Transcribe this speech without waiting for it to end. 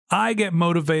I get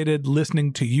motivated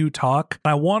listening to you talk.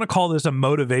 I want to call this a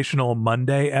Motivational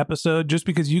Monday episode just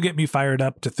because you get me fired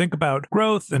up to think about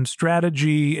growth and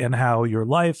strategy and how your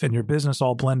life and your business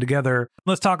all blend together.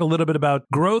 Let's talk a little bit about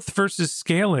growth versus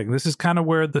scaling. This is kind of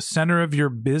where the center of your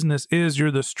business is.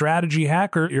 You're the strategy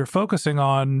hacker. You're focusing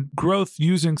on growth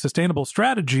using sustainable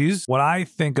strategies. What I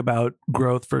think about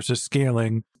growth versus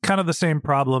scaling, kind of the same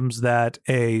problems that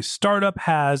a startup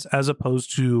has as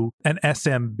opposed to an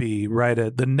SMB, right?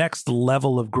 The next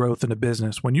level of growth in a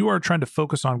business. When you are trying to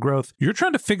focus on growth, you're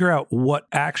trying to figure out what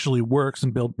actually works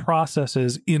and build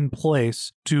processes in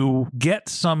place to get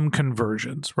some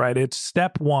conversions, right? It's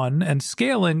step one. And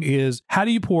scaling is how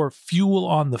do you pour fuel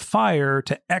on the fire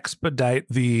to expedite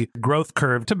the growth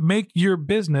curve to make your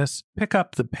business pick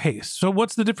up the pace? So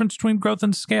what's the difference between growth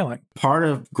and scaling? Part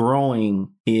of growing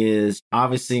is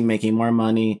obviously making more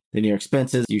money than your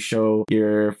expenses. You show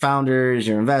your founders,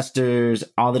 your investors,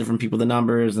 all the different people the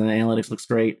numbers, and the analytics looks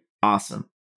great. Awesome.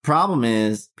 Problem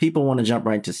is people want to jump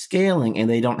right to scaling and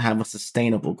they don't have a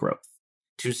sustainable growth.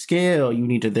 To scale, you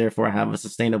need to therefore have a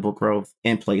sustainable growth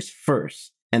in place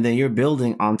first. And then you're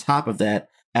building on top of that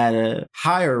at a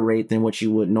higher rate than what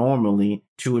you would normally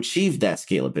to achieve that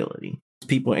scalability.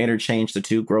 People interchange the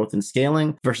two, growth and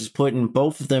scaling, versus putting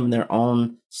both of them in their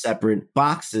own separate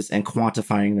boxes and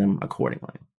quantifying them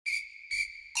accordingly.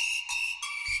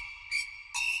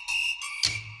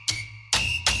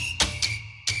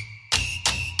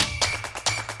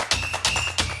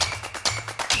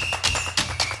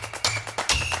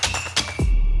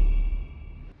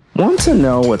 Want to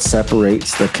know what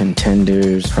separates the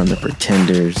contenders from the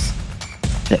pretenders,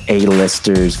 the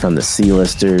A-listers from the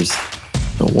C-listers,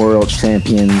 the world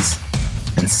champions,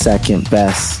 and second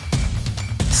best?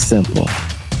 Simple.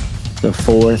 The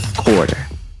fourth quarter.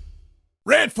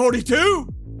 Red 42,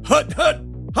 hut,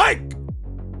 hike!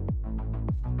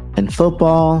 In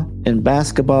football, in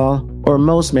basketball, or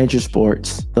most major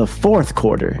sports, the fourth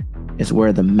quarter is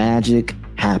where the magic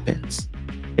happens.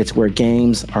 It's where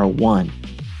games are won.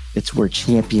 It's where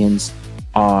champions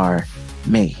are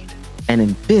made. And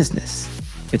in business,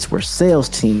 it's where sales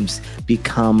teams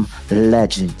become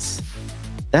legends.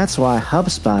 That's why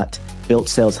HubSpot built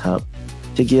Sales Hub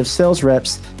to give sales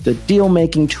reps the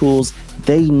deal-making tools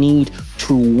they need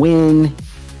to win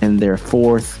in their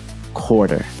fourth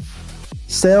quarter.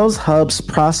 Sales Hub's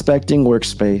prospecting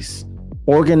workspace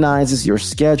organizes your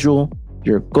schedule,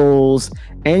 your goals,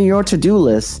 and your to-do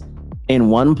list in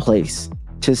one place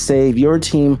to save your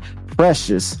team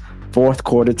precious fourth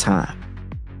quarter time.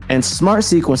 And Smart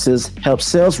Sequences help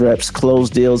sales reps close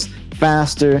deals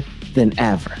faster than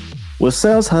ever. With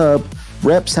Sales Hub,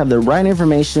 reps have the right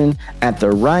information at the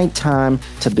right time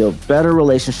to build better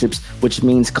relationships, which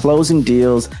means closing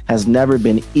deals has never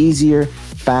been easier,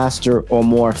 faster, or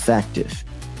more effective.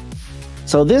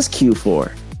 So this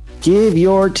Q4, give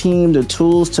your team the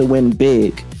tools to win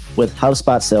big with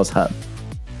HubSpot Sales Hub.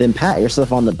 Then pat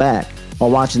yourself on the back while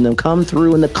watching them come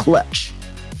through in the clutch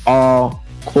all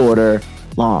quarter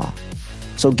long.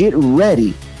 So get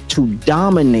ready to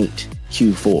dominate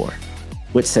Q4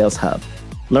 with Sales Hub.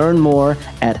 Learn more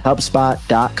at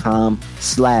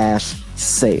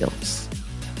HubSpot.com/sales.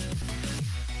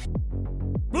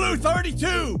 Blue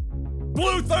 32!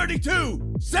 Blue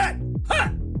 32! Set!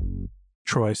 Ha!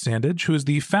 Troy Sandage, who is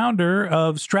the founder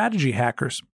of Strategy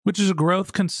Hackers, which is a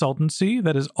growth consultancy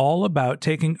that is all about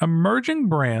taking emerging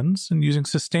brands and using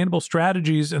sustainable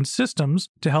strategies and systems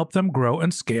to help them grow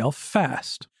and scale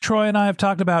fast. Troy and I have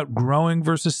talked about growing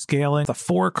versus scaling, the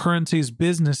four currencies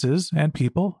businesses and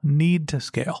people need to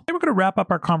scale. And we're going to wrap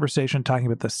up our conversation talking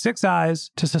about the 6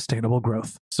 I's to sustainable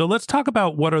growth. So let's talk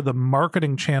about what are the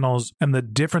marketing channels and the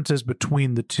differences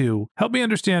between the two. Help me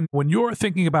understand when you're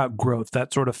thinking about growth,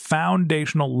 that sort of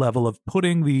foundational level of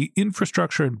putting the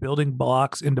infrastructure and building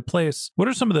blocks into place. What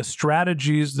are some of the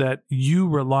strategies that you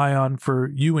rely on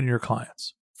for you and your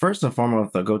clients? First and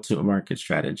foremost, the go-to-market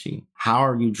strategy. How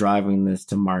are you driving this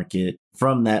to market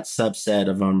from that subset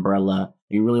of umbrella?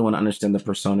 You really want to understand the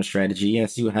persona strategy.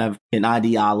 Yes, you have an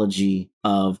ideology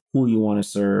of who you want to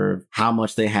serve, how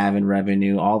much they have in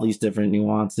revenue, all these different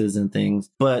nuances and things.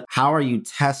 But how are you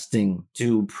testing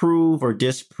to prove or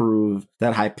disprove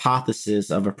that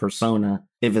hypothesis of a persona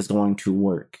if it's going to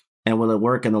work? And will it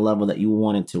work in the level that you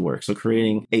want it to work? So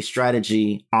creating a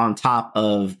strategy on top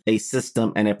of a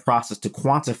system and a process to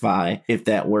quantify if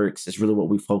that works is really what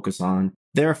we focus on.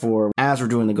 Therefore, as we're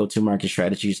doing the go-to-market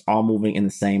strategies, all moving in the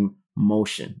same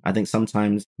motion. I think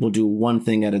sometimes we'll do one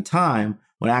thing at a time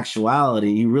When in actuality,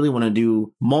 you really want to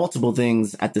do multiple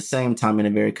things at the same time in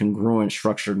a very congruent,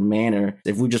 structured manner.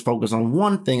 If we just focus on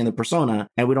one thing in the persona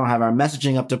and we don't have our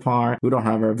messaging up to par, we don't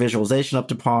have our visualization up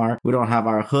to par, we don't have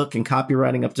our hook and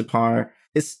copywriting up to par,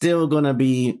 it's still going to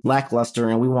be lackluster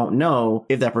and we won't know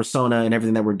if that persona and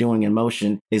everything that we're doing in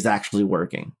motion is actually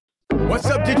working. What's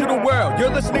up, digital world? You're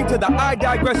listening to the I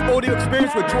Digress audio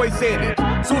experience with Troy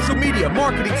Sandage. Social media,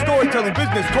 marketing, storytelling,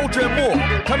 business, culture, and more.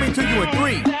 Coming to you in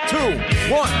 3, 2,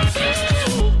 1.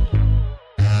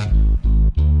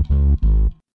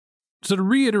 So to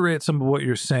reiterate some of what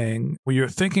you're saying, when you're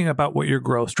thinking about what your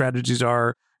growth strategies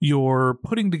are, you're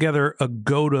putting together a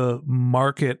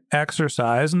go-to-market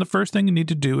exercise. And the first thing you need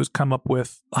to do is come up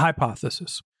with a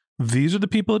hypothesis. These are the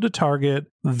people to target.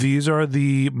 These are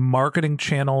the marketing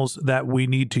channels that we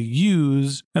need to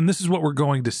use. And this is what we're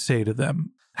going to say to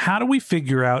them. How do we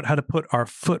figure out how to put our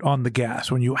foot on the gas?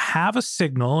 When you have a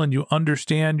signal and you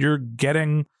understand you're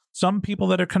getting some people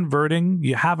that are converting,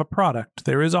 you have a product,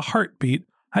 there is a heartbeat.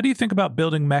 How do you think about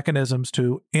building mechanisms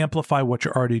to amplify what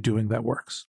you're already doing that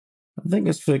works? I think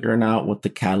it's figuring out what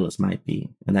the catalyst might be.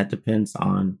 And that depends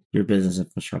on your business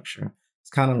infrastructure. It's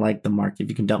kind of like the market. If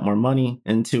you can dump more money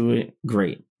into it,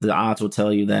 great. The odds will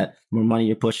tell you that the more money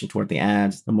you're pushing toward the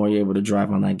ads, the more you're able to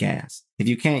drive on that gas. If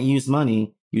you can't use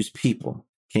money, use people.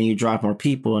 Can you drive more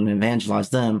people and evangelize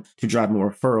them to drive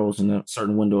more referrals in a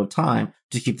certain window of time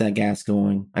to keep that gas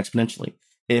going exponentially?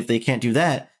 If they can't do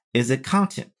that, is it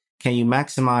content? Can you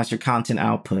maximize your content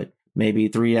output? Maybe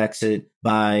 3x it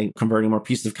by converting more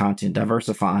pieces of content,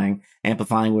 diversifying,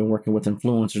 amplifying when working with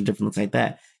influencers, different things like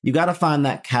that. You got to find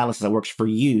that catalyst that works for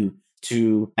you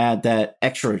to add that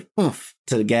extra oomph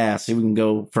to the gas so we can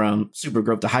go from super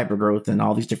growth to hyper growth and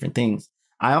all these different things.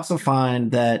 I also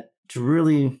find that to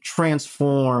really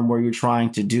transform what you're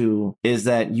trying to do is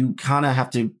that you kind of have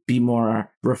to be more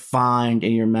refined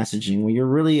in your messaging. When you're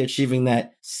really achieving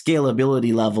that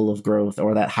scalability level of growth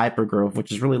or that hyper growth, which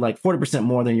is really like 40%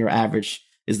 more than your average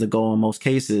is the goal in most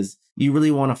cases, you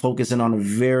really want to focus in on a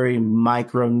very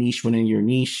micro niche within your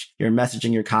niche, your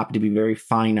messaging, your copy to be very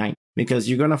finite, because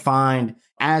you're going to find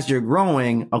as you're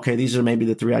growing, okay, these are maybe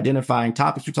the 3 identifying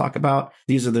topics we talk about.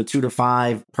 These are the 2 to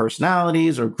 5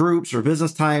 personalities or groups or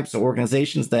business types or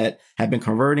organizations that have been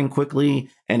converting quickly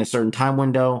in a certain time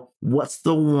window. What's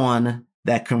the one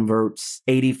that converts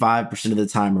 85% of the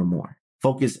time or more?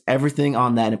 Focus everything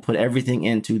on that and put everything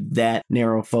into that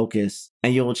narrow focus,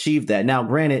 and you'll achieve that. Now,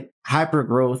 granted, hyper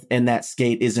growth in that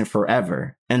skate isn't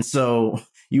forever. And so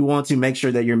you want to make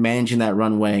sure that you're managing that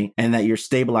runway and that you're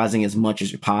stabilizing as much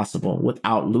as possible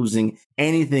without losing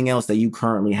anything else that you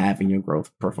currently have in your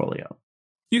growth portfolio.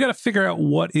 You got to figure out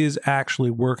what is actually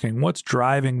working, what's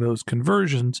driving those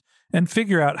conversions, and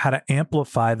figure out how to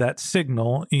amplify that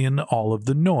signal in all of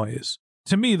the noise.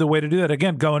 To me, the way to do that,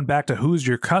 again, going back to who's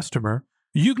your customer,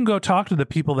 you can go talk to the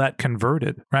people that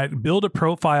converted, right? Build a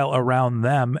profile around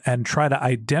them and try to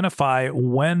identify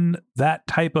when that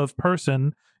type of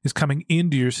person is coming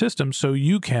into your system so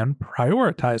you can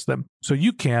prioritize them, so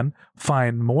you can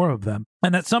find more of them.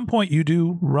 And at some point you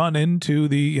do run into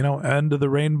the, end of the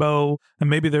rainbow, and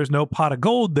maybe there's no pot of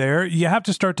gold there. You have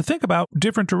to start to think about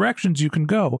different directions you can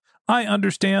go. I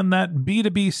understand that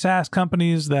B2B SaaS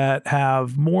companies that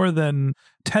have more than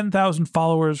 10,000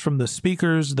 followers from the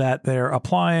speakers that they're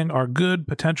applying are good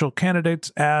potential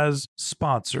candidates as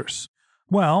sponsors.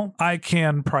 Well, I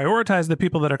can prioritize the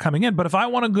people that are coming in, but if I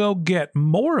want to go get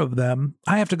more of them,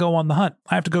 I have to go on the hunt.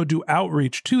 I have to go do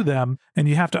outreach to them, and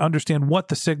you have to understand what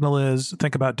the signal is,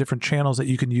 think about different channels that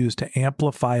you can use to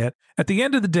amplify it. At the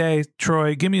end of the day,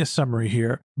 Troy, give me a summary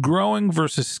here. Growing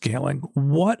versus scaling.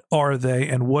 What are they,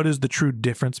 and what is the true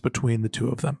difference between the two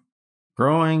of them?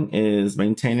 Growing is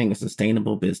maintaining a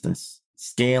sustainable business.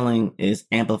 Scaling is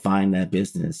amplifying that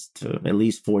business to at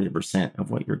least 40%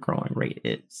 of what your growing rate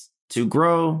is. To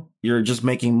grow, you're just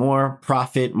making more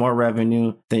profit, more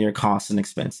revenue than your costs and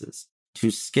expenses. To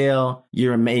scale,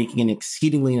 you're making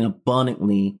exceedingly and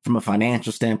abundantly from a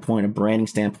financial standpoint, a branding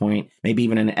standpoint, maybe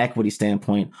even an equity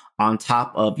standpoint, on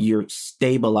top of your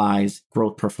stabilized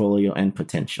growth portfolio and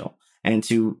potential. And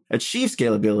to achieve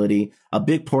scalability, a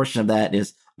big portion of that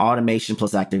is automation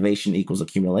plus activation equals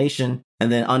accumulation.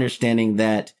 And then understanding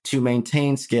that to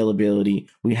maintain scalability,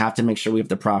 we have to make sure we have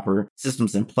the proper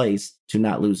systems in place to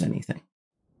not lose anything.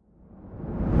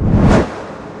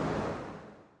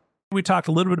 We talked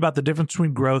a little bit about the difference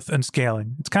between growth and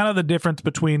scaling. It's kind of the difference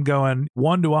between going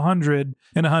 1 to 100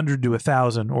 and 100 to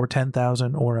 1,000 or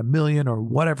 10,000 or a million or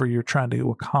whatever you're trying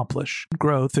to accomplish.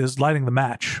 Growth is lighting the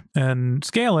match, and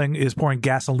scaling is pouring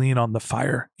gasoline on the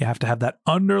fire. You have to have that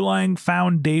underlying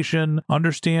foundation,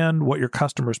 understand what your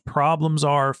customers' problems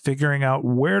are, figuring out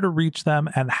where to reach them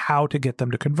and how to get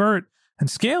them to convert. And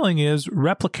scaling is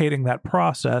replicating that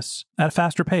process at a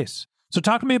faster pace. So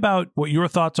talk to me about what your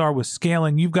thoughts are with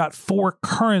scaling. You've got 4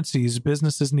 currencies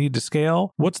businesses need to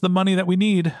scale. What's the money that we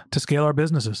need to scale our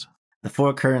businesses? The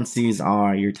 4 currencies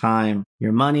are your time,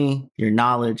 your money, your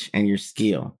knowledge, and your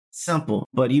skill. Simple,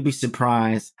 but you'd be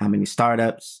surprised how many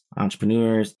startups,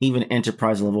 entrepreneurs, even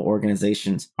enterprise level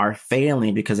organizations are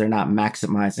failing because they're not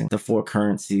maximizing the 4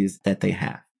 currencies that they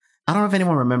have. I don't know if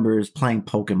anyone remembers playing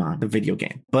Pokemon, the video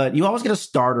game, but you always get a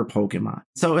starter Pokemon.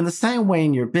 So in the same way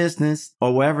in your business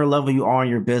or whatever level you are in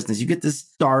your business, you get this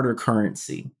starter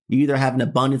currency. You either have an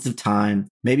abundance of time,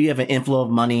 maybe you have an inflow of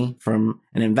money from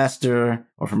an investor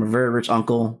or from a very rich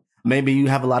uncle. Maybe you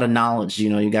have a lot of knowledge,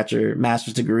 you got your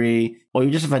master's degree, or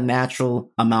you just have a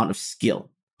natural amount of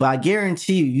skill. But I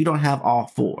guarantee you don't have all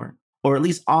 4, or at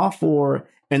least all 4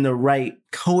 in the right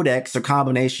codex or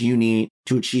combination you need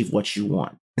to achieve what you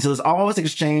want. And so there's always an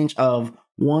exchange of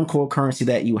one core currency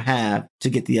that you have to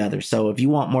get the other. So if you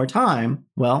want more time,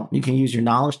 well, you can use your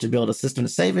knowledge to build a system to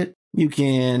save it. You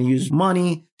can use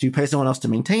money to pay someone else to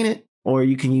maintain it, or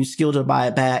you can use skill to buy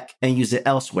it back and use it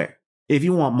elsewhere. If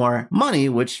you want more money,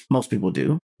 which most people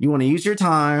do, you want to use your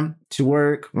time to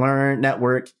work, learn,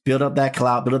 network, build up that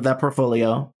clout, build up that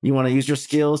portfolio. You want to use your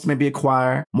skills to maybe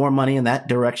acquire more money in that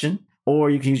direction, or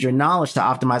you can use your knowledge to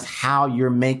optimize how you're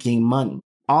making money.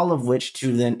 All of which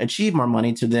to then achieve more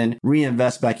money, to then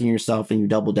reinvest back in yourself, and you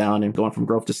double down and going from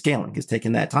growth to scaling. It's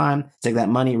taking that time, take that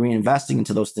money, reinvesting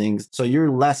into those things. So you're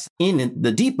less in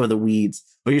the deep of the weeds,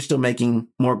 but you're still making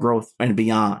more growth and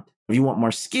beyond. If you want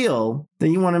more skill,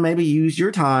 then you want to maybe use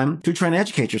your time to try and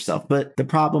educate yourself. But the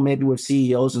problem maybe with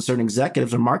CEOs and certain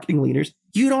executives or marketing leaders,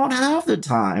 you don't have the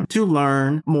time to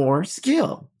learn more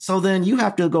skill. So then you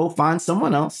have to go find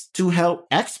someone else to help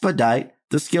expedite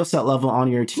the skill set level on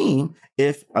your team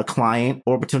if a client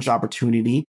or potential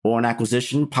opportunity or an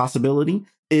acquisition possibility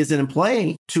is in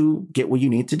play to get what you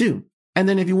need to do. And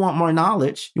then if you want more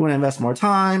knowledge, you want to invest more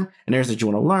time in areas that you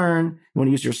want to learn, you want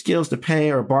to use your skills to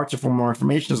pay or barter for more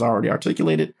information as already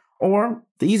articulated, or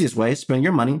the easiest way, spend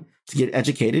your money to get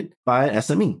educated by an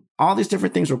SME. All these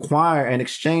different things require an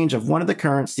exchange of one of the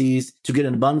currencies to get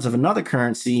an abundance of another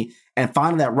currency and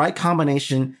find that right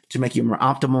combination to make you more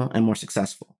optimal and more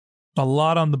successful. A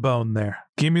lot on the bone there.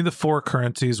 Give me the 4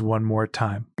 currencies one more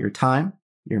time. Your time,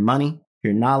 your money,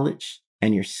 your knowledge,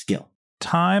 and your skill.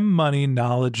 Time, money,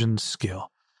 knowledge, and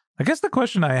skill. I guess the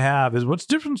question I have is, what's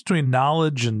the difference between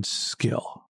knowledge and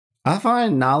skill? I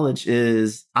find knowledge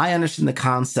is, I understand the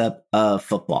concept of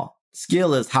football.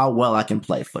 Skill is how well I can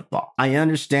play football. I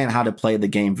understand how to play the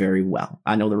game very well.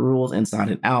 I know the rules inside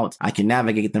and out. I can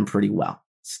navigate them pretty well.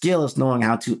 Skill is knowing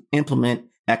how to implement,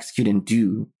 execute, and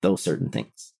do those certain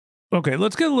things. Okay,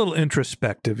 let's get a little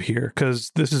introspective here,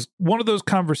 because this is one of those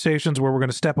conversations where we're going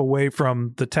to step away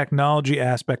from the technology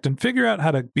aspect and figure out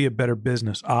how to be a better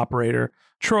business operator.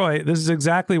 Troy, this is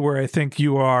exactly where I think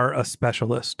you are a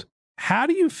specialist. How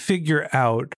do you figure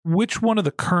out which one of the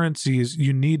currencies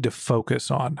you need to focus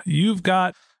on? You've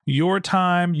got your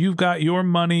time, you've got your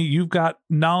money, you've got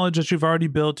knowledge that you've already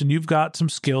built, and you've got some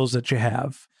skills that you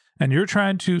have, and you're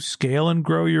trying to scale and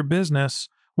grow your business.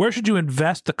 Where should you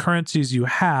invest the currencies you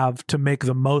have to make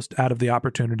the most out of the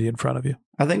opportunity in front of you?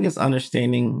 I think it's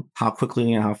understanding how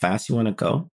quickly and how fast you want to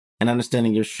go, and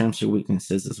understanding your strengths, your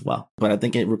weaknesses as well. But I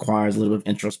think it requires a little bit of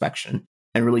introspection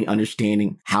and really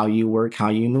understanding how you work, how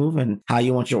you move, and how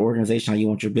you want your organization, how you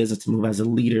want your business to move as a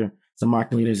leader, as a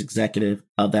marketing leader, as executive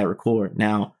of that record.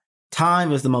 Now,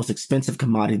 time is the most expensive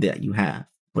commodity that you have,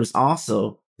 but it's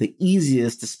also the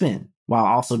easiest to spend while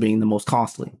also being the most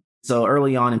costly. So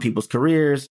early on in people's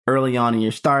careers, early on in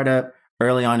your startup,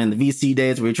 early on in the VC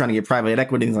days where you're trying to get private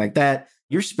equity, things like that,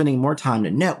 you're spending more time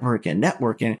to network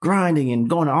and grinding and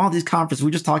going to all these conferences. We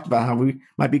just talked about how we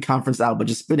might be conference out, but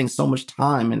just spending so much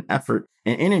time and effort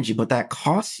and energy, but that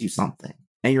costs you something.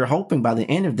 And you're hoping by the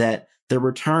end of that, the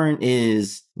return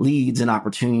is leads and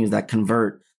opportunities that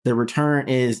convert. The return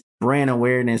is brand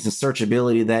awareness and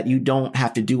searchability, that you don't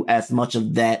have to do as much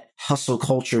of that hustle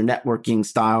culture networking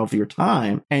style of your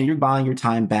time. And you're buying your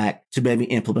time back to maybe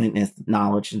implement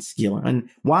knowledge and skill. And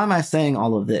why am I saying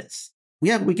all of this?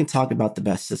 We can talk about the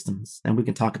best systems, and we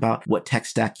can talk about what tech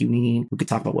stack you need. We can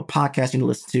talk about what podcasts you need to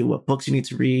listen to, what books you need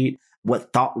to read,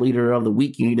 what thought leader of the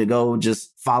week you need to go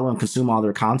just follow and consume all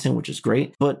their content, which is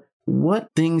great. But what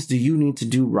things do you need to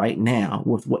do right now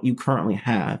with what you currently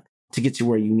have to get to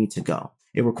where you need to go?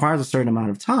 It requires a certain amount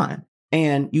of time.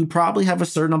 And you probably have a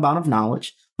certain amount of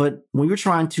knowledge, but when you're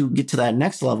trying to get to that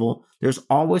next level, there's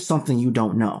always something you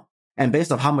don't know. And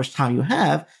based on how much time you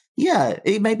have, yeah,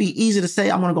 it may be easy to say,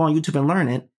 I'm going to go on YouTube and learn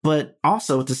it. But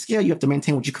also to scale, you have to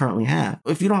maintain what you currently have.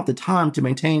 If you don't have the time to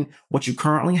maintain what you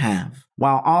currently have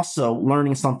while also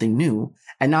learning something new,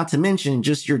 and not to mention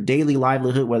just your daily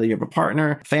livelihood, whether you have a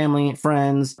partner, family,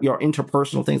 friends, your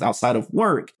interpersonal things outside of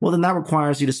work, well, then that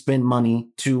requires you to spend money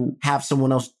to have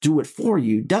someone else do it for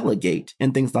you, delegate,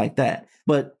 and things like that.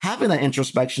 But having that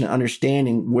introspection and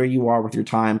understanding where you are with your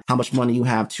time, how much money you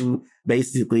have to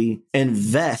basically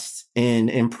invest in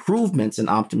improvements and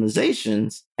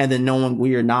optimizations, and then knowing where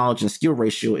your knowledge and skill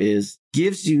ratio is,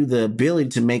 gives you the ability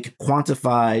to make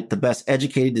quantified, the best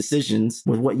educated decisions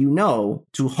with what you know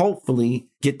to hopefully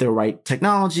get the right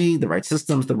technology, the right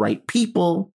systems, the right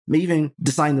people, maybe even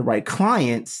design the right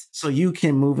clients so you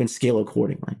can move and scale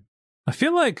accordingly. I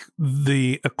feel like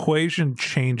the equation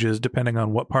changes depending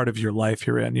on what part of your life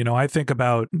you're in. You know, I think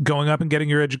about going up and getting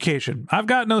your education. I've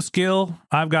got no skill.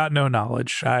 I've got no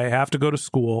knowledge. I have to go to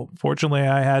school. Fortunately,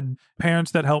 I had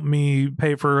parents that helped me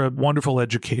pay for a wonderful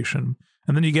education.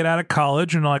 And then you get out of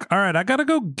college and you're like, all right, I got to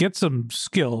go get some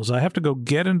skills. I have to go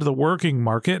get into the working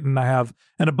market, and I have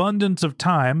an abundance of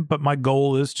time, but my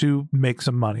goal is to make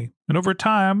some money. And over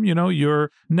time, you know,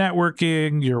 you're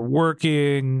networking, you're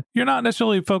working, you're not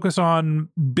necessarily focused on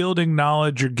building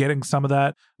knowledge or getting some of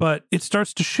that, but it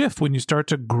starts to shift when you start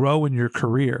to grow in your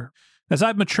career. As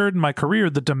I've matured in my career,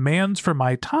 the demands for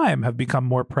my time have become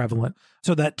more prevalent.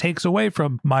 So that takes away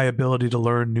from my ability to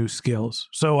learn new skills.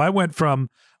 So I went from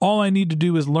all I need to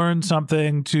do is learn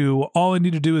something to all I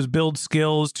need to do is build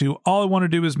skills to all I want to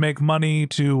do is make money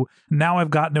to now I've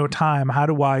got no time. How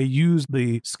do I use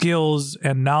the skills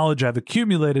and knowledge I've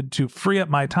accumulated to free up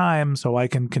my time so I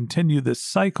can continue this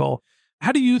cycle?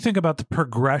 How do you think about the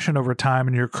progression over time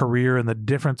in your career and the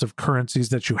difference of currencies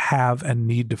that you have and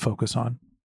need to focus on?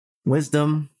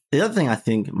 Wisdom. The other thing I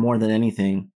think more than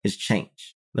anything is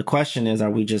change. The question is, are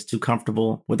we just too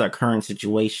comfortable with our current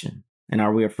situation? And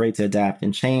are we afraid to adapt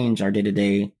and change our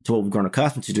day-to-day to what we've grown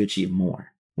accustomed to achieve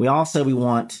more? We all say we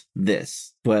want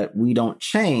this, but we don't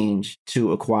change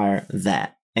to acquire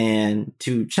that. And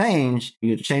to change, you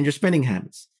have to change your spending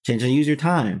habits, change how you use your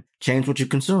time, change what you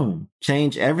consume,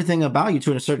 change everything about you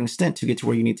to a certain extent to get to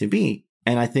where you need to be.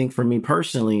 And I think for me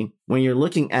personally, when you're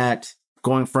looking at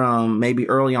going from maybe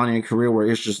early on in your career where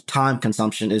it's just time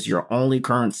consumption is your only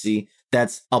currency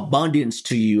that's abundance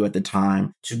to you at the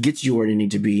time to get you where you need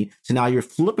to be. So now you're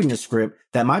flipping the script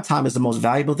that my time is the most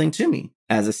valuable thing to me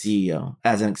as a CEO,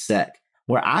 as an exec,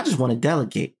 where I just want to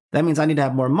delegate. That means I need to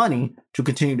have more money to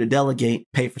continue to delegate,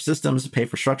 pay for systems, pay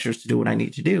for structures to do what I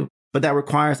need to do. But that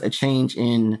requires a change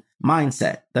in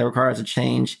mindset. That requires a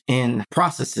change in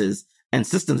processes and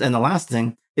systems. And the last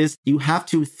thing is you have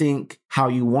to think how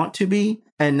you want to be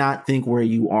and not think where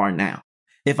you are now.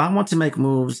 If I want to make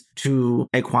moves to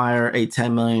acquire a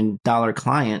 $10 million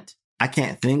client, I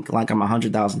can't think like I'm a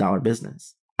 $100,000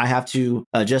 business. I have to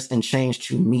adjust and change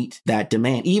to meet that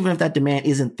demand, even if that demand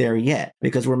isn't there yet,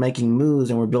 because we're making moves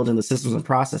and we're building the systems and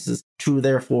processes to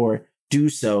therefore do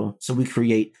so. So we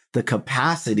create the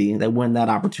capacity that when that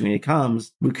opportunity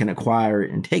comes, we can acquire it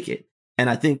and take it. And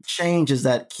I think change is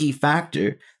that key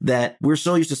factor that we're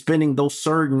so used to spending those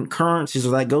certain currencies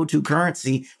or that go-to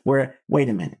currency where, wait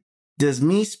a minute, does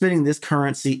me spending this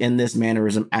currency in this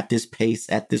mannerism at this pace,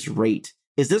 at this rate,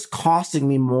 is this costing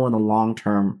me more in the long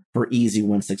term for easy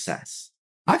win success?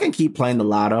 I can keep playing the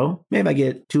lotto. Maybe I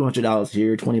get $200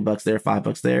 here, $20 there,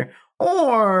 $5 there.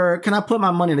 Or can I put my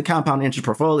money in the compound interest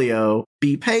portfolio,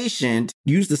 be patient,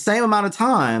 use the same amount of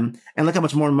time, and look how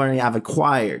much more money I've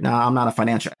acquired? Now, I'm not a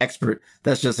financial expert.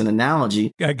 That's just an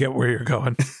analogy. I get where you're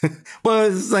going.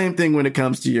 But it's the same thing when it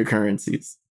comes to your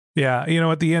currencies. Yeah. You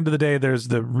know, at the end of the day, there's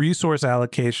the resource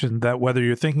allocation that whether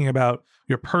you're thinking about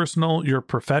your personal, your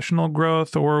professional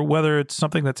growth, or whether it's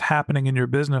something that's happening in your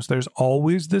business, there's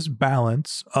always this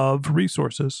balance of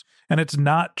resources. And it's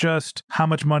not just how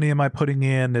much money am I putting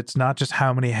in? It's not just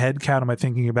how many headcount am I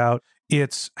thinking about?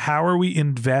 It's how are we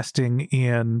investing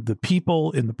in the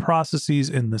people, in the processes,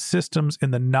 in the systems,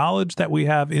 in the knowledge that we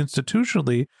have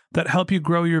institutionally that help you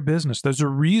grow your business. There's a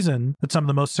reason that some of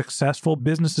the most successful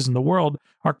businesses in the world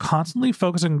are constantly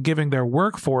focusing on giving their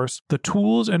workforce the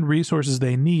tools and resources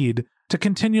they need to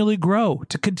continually grow,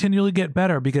 to continually get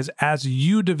better, because as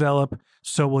you develop,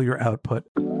 so will your output.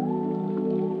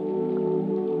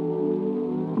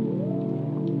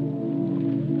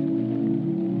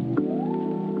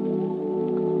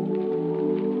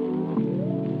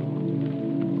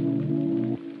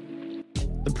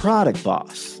 Product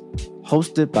Boss,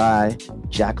 hosted by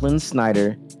Jacqueline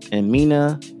Snyder and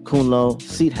Mina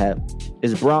Kunlo-Seethep,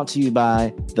 is brought to you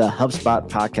by the HubSpot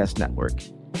Podcast Network,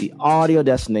 the audio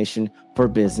destination for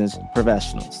business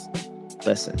professionals.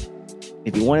 Listen,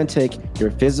 if you want to take your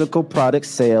physical product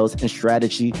sales and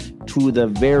strategy to the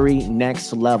very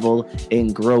next level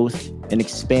in growth and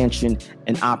expansion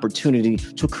and opportunity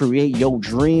to create your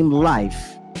dream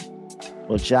life,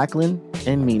 well, Jacqueline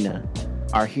and Mina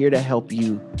are here to help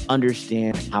you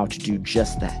understand how to do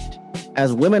just that.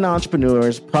 As women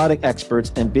entrepreneurs, product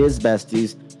experts, and biz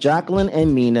besties, Jacqueline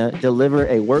and Mina deliver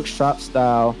a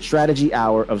workshop-style strategy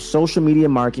hour of social media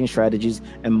marketing strategies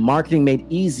and marketing made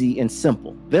easy and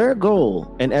simple. Their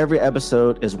goal in every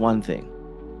episode is one thing: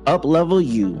 up-level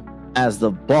you as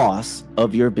the boss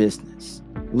of your business.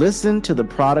 Listen to The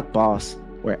Product Boss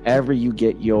wherever you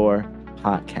get your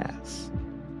podcasts.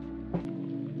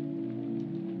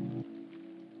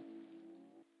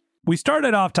 We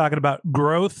started off talking about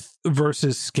growth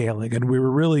versus scaling, and we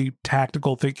were really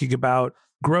tactical, thinking about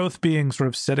growth being sort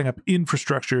of setting up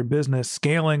infrastructure, business,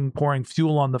 scaling, pouring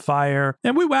fuel on the fire.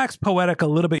 And we waxed poetic a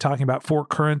little bit talking about 4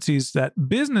 currencies that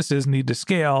businesses need to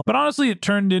scale. But honestly, it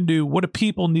turned into what do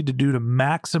people need to do to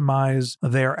maximize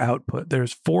their output?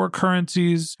 There's 4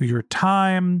 currencies: your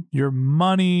time, your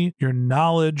money, your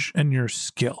knowledge, and your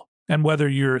skill. And whether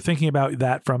you're thinking about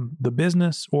that from the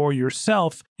business or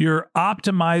yourself, you're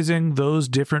optimizing those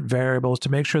different variables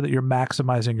to make sure that you're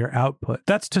maximizing your output.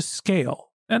 That's to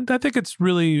scale. And I think it's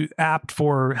really apt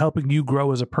for helping you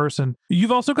grow as a person.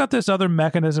 You've also got this other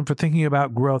mechanism for thinking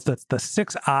about growth. That's the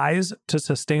 6 I's to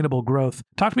sustainable growth.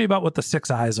 Talk to me about what the 6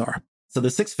 I's are. So the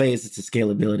 6 phases to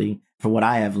scalability, from what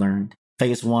I have learned,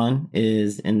 phase 1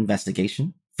 is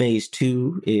investigation. Phase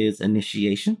 2 is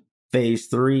initiation. Phase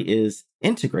 3 is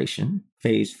integration.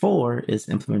 Phase 4 is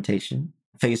implementation.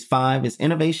 Phase 5 is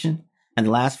innovation. And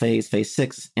the last phase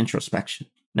 6, is introspection.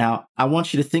 Now, I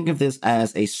want you to think of this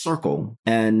as a circle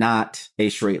and not a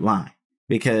straight line,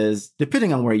 because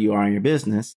depending on where you are in your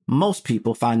business, most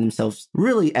people find themselves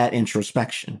really at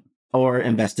introspection or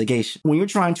investigation. When you're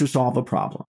trying to solve a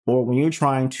problem, or when you're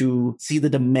trying to see the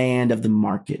demand of the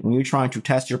market, when you're trying to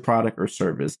test your product or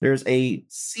service, there's a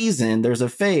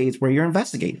phase where you're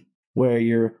investigating, where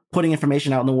you're putting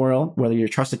information out in the world, whether your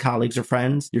trusted colleagues or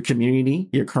friends, your community,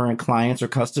 your current clients or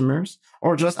customers,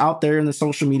 or just out there in the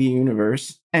social media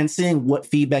universe, and seeing what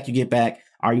feedback you get back.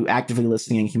 Are you actively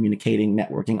listening and communicating,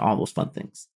 networking, all those fun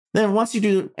things? Then once you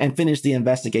do and finish the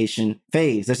investigation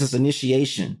phase, there's this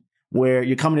initiation where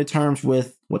you're coming to terms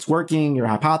with what's working, your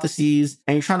hypotheses,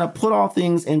 and you're trying to put all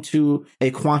things into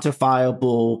a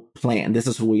quantifiable plan. This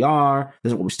is who we are.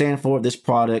 This is what we stand for. This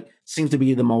product seems to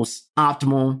be the most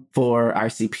optimal for our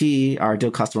CP, our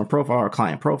ideal customer profile, our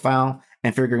client profile,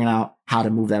 and figuring out how to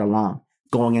move that along,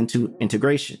 going into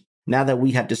integration. Now that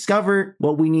we have discovered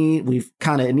what we need, we've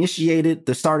kind of initiated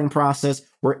the starting process,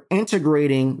 we're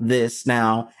integrating this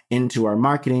now into our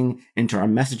marketing, into our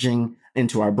messaging,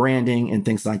 into our branding and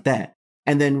things like that.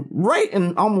 And then right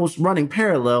and almost running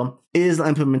parallel is the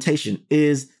implementation,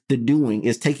 is the doing,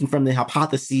 is taking from the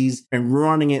hypotheses and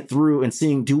running it through and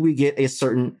seeing, do we get a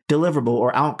certain deliverable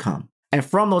or outcome? And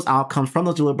from those outcomes, from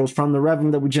those deliverables, from the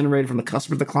revenue that we generated from the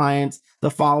customers, the clients,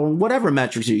 the following, whatever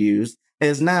metrics you use,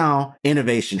 is now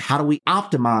innovation. How do we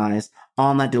optimize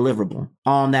on that deliverable,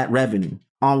 on that revenue,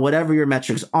 on whatever your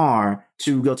metrics are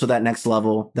to go to that next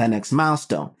level, that next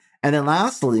milestone? And then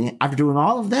lastly, after doing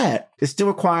all of that, it still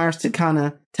requires to kind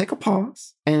of take a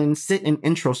pause and sit in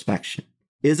introspection.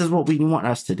 Is this what we want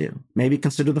us to do? Maybe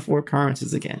consider the 4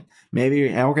 currencies again.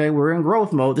 Maybe, okay, we're in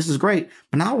growth mode. This is great,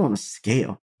 but now I want to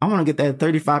scale. I want to get that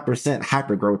 35%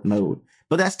 hyper growth mode.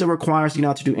 But that still requires you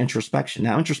now to do introspection.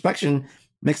 Now, introspection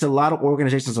makes a lot of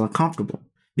organizations uncomfortable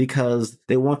because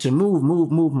they want to move,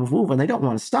 and they don't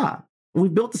want to stop. We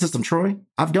built the system, Troy.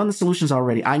 I've done the solutions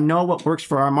already. I know what works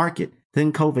for our market.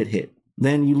 Then COVID hit.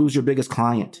 Then you lose your biggest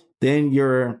client. Then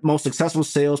your most successful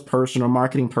salesperson or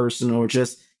marketing person or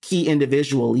just key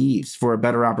individual leaves for a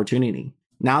better opportunity.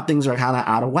 Now things are kind of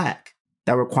out of whack.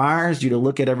 That requires you to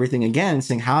look at everything again and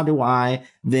saying, how do I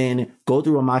then go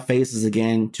through all my phases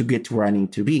again to get to where I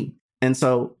need to be? And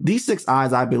so these 6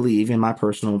 I's, I believe, in my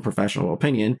personal and professional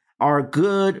opinion, are a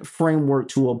good framework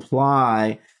to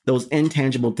apply those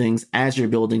intangible things as you're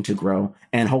building to grow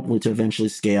and hopefully to eventually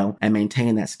scale and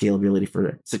maintain that scalability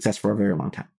for success for a very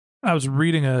long time. I was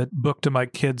reading a book to my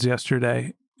kids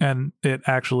yesterday, and it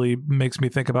actually makes me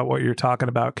think about what you're talking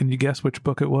about. Can you guess which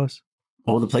book it was?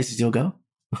 All the places you'll go.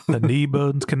 The knee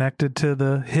bone's connected to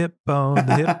the hip bone.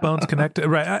 The hip bone's connected.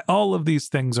 Right. All of these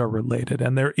things are related.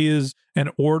 And there is an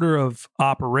order of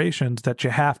operations that you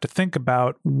have to think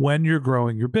about when you're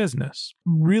growing your business.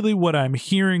 Really, what I'm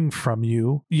hearing from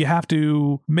you, you have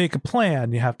to make a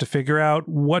plan. You have to figure out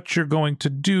what you're going to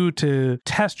do to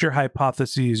test your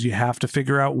hypotheses. You have to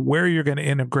figure out where you're going to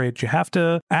integrate. You have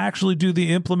to actually do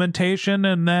the implementation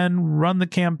and then run the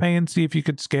campaign, see if you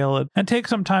could scale it, and take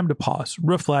some time to pause,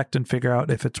 reflect, and figure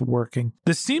out if it's working.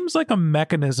 This seems like a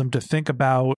mechanism to think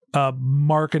about a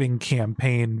marketing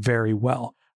campaign very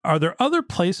well. Are there other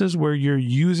places where you're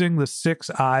using the 6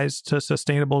 I's to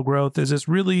sustainable growth? Is this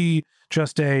really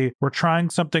just we're trying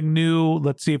something new,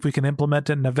 let's see if we can implement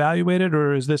it and evaluate it,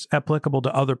 or is this applicable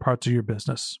to other parts of your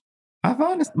business? I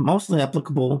find it's mostly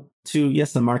applicable to,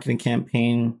 yes, the marketing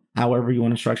campaign, however you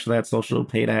want to structure that, social,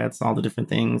 paid ads, all the different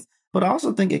things. But I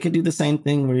also think it could do the same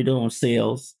thing when you're doing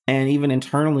sales and even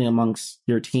internally amongst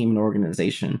your team and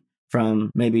organization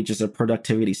from maybe just a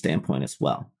productivity standpoint as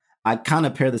well. I kind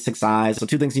of pair the 6 I's. So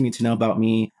 2 things you need to know about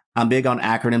me. I'm big on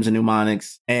acronyms and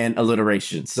mnemonics and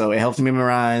alliteration. So it helps me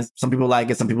memorize. Some people like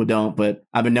it, some people don't, but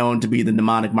I've been known to be the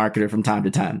mnemonic marketer from time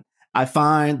to time. I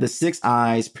find the 6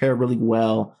 I's pair really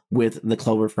well with the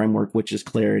Clover framework, which is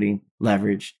clarity,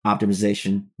 leverage,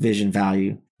 optimization, vision,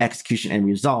 value, execution, and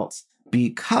results,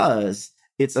 because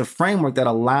it's a framework that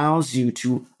allows you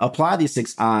to apply these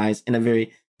 6 I's in a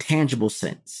very tangible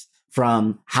sense.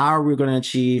 From how are we going to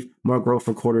achieve more growth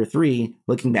for quarter 3,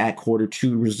 looking at quarter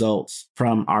 2 results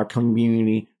from our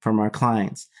community, from our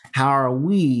clients. How are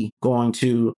we going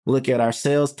to look at our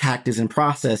sales tactics and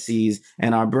processes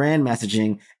and our brand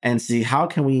messaging and see how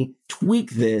can we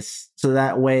tweak this so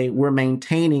that way we're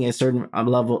maintaining a certain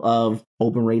level of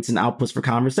open rates and outputs for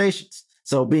conversations.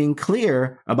 So being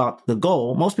clear about the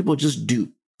goal, most people just do.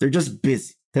 They're just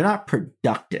busy. They're not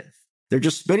productive. They're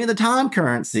just spending the time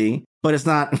currency, but it's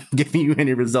not giving you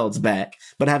any results back.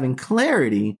 But having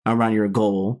clarity around your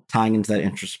goal, tying into that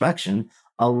introspection,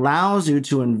 allows you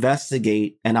to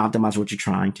investigate and optimize what you're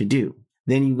trying to do.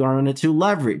 Then you go into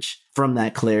leverage from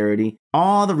that clarity,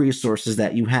 all the resources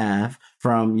that you have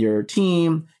from your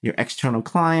team, your external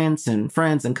clients and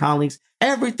friends and colleagues,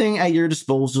 everything at your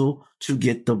disposal to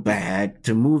get the bag,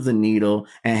 to move the needle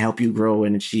and help you grow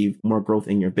and achieve more growth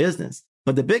in your business.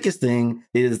 But the biggest thing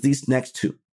is these next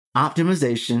 2,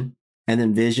 optimization and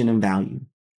then vision and value.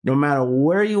 No matter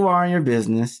where you are in your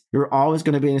business, you're always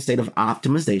going to be in a state of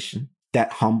optimization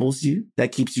that humbles you,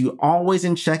 that keeps you always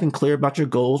in check and clear about your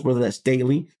goals, whether that's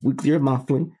daily, weekly, or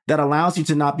monthly, that allows you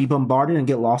to not be bombarded and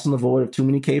get lost in the void of too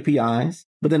many KPIs.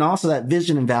 But then also that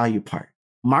vision and value part.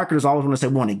 Marketers always want to say,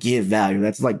 we want to give value.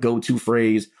 That's like go-to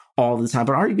phrase all the time.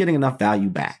 But are you getting enough value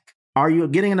back? Are you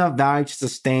getting enough value to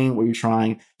sustain what you're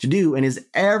trying to do? And is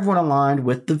everyone aligned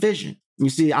with the vision? You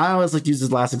see, I always like to use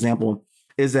this last example,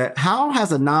 is that how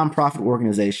has a nonprofit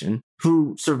organization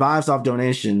who survives off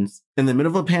donations in the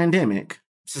middle of a pandemic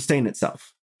sustain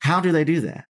itself? How do they do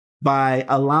that? By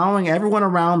allowing everyone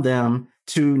around them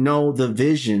to know the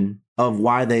vision of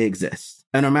why they exist.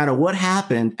 And no matter what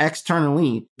happened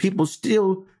externally, people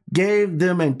still gave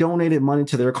them and donated money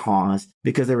to their cause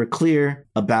because they were clear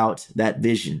about that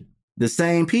vision. The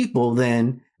same people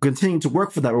then continue to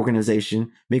work for that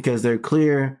organization because they're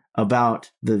clear about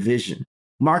the vision.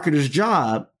 Marketers'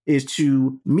 job is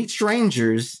to meet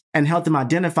strangers and help them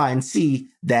identify and see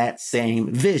that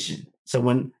same vision. So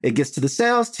when it gets to the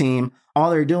sales team, all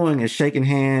they're doing is shaking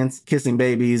hands, kissing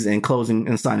babies, and closing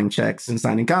and signing checks and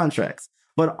signing contracts.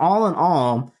 But all in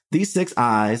all, these 6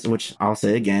 I's, which I'll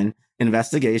say again,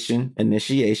 investigation,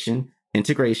 initiation,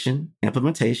 integration,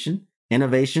 implementation,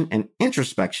 innovation, and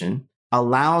introspection,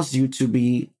 allows you to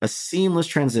be a seamless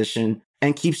transition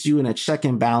and keeps you in a check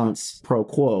and balance pro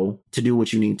quo to do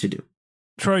what you need to do.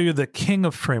 Troy, you're the king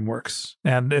of frameworks.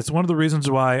 And it's one of the reasons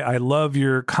why I love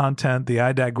your content, the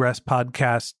I Digress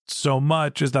podcast, so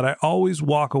much, is that I always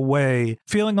walk away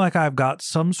feeling like I've got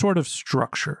some sort of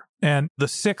structure. And the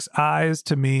 6 I's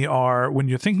to me are, when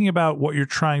you're thinking about what you're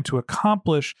trying to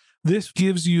accomplish, this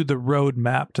gives you the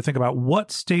roadmap to think about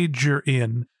what stage you're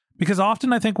in. Because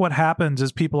often I think what happens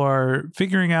is people are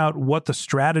figuring out what the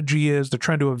strategy is. They're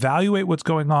trying to evaluate what's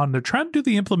going on. They're trying to do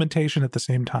the implementation at the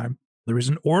same time. There is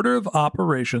an order of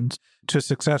operations to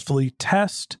successfully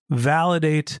test,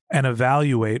 validate, and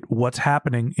evaluate what's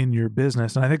happening in your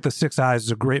business. And I think the 6 I's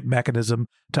is a great mechanism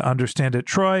to understand it.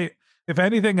 Troy, if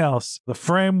anything else, the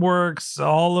frameworks,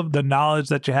 all of the knowledge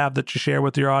that you have that you share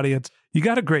with your audience, you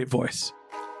got a great voice.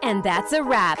 And that's a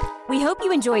wrap. We hope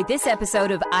you enjoyed this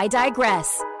episode of I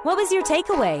Digress. What was your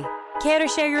takeaway? Care to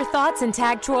share your thoughts and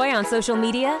tag Troy on social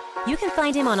media? You can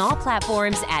find him on all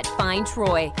platforms at Find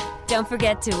Troy. Don't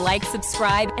forget to like,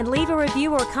 subscribe, and leave a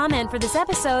review or comment for this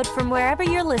episode from wherever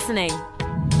you're listening.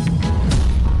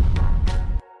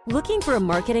 Looking for a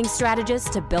marketing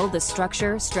strategist to build the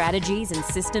structure, strategies, and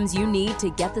systems you need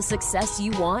to get the success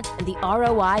you want and the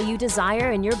ROI you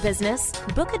desire in your business?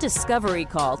 Book a discovery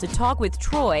call to talk with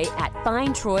Troy at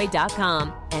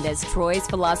findtroy.com. And as Troy's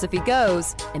philosophy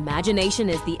goes, imagination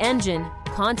is the engine,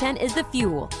 content is the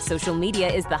fuel, social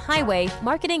media is the highway,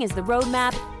 marketing is the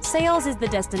roadmap, sales is the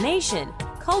destination,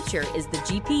 culture is the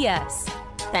GPS.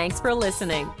 Thanks for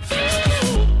listening.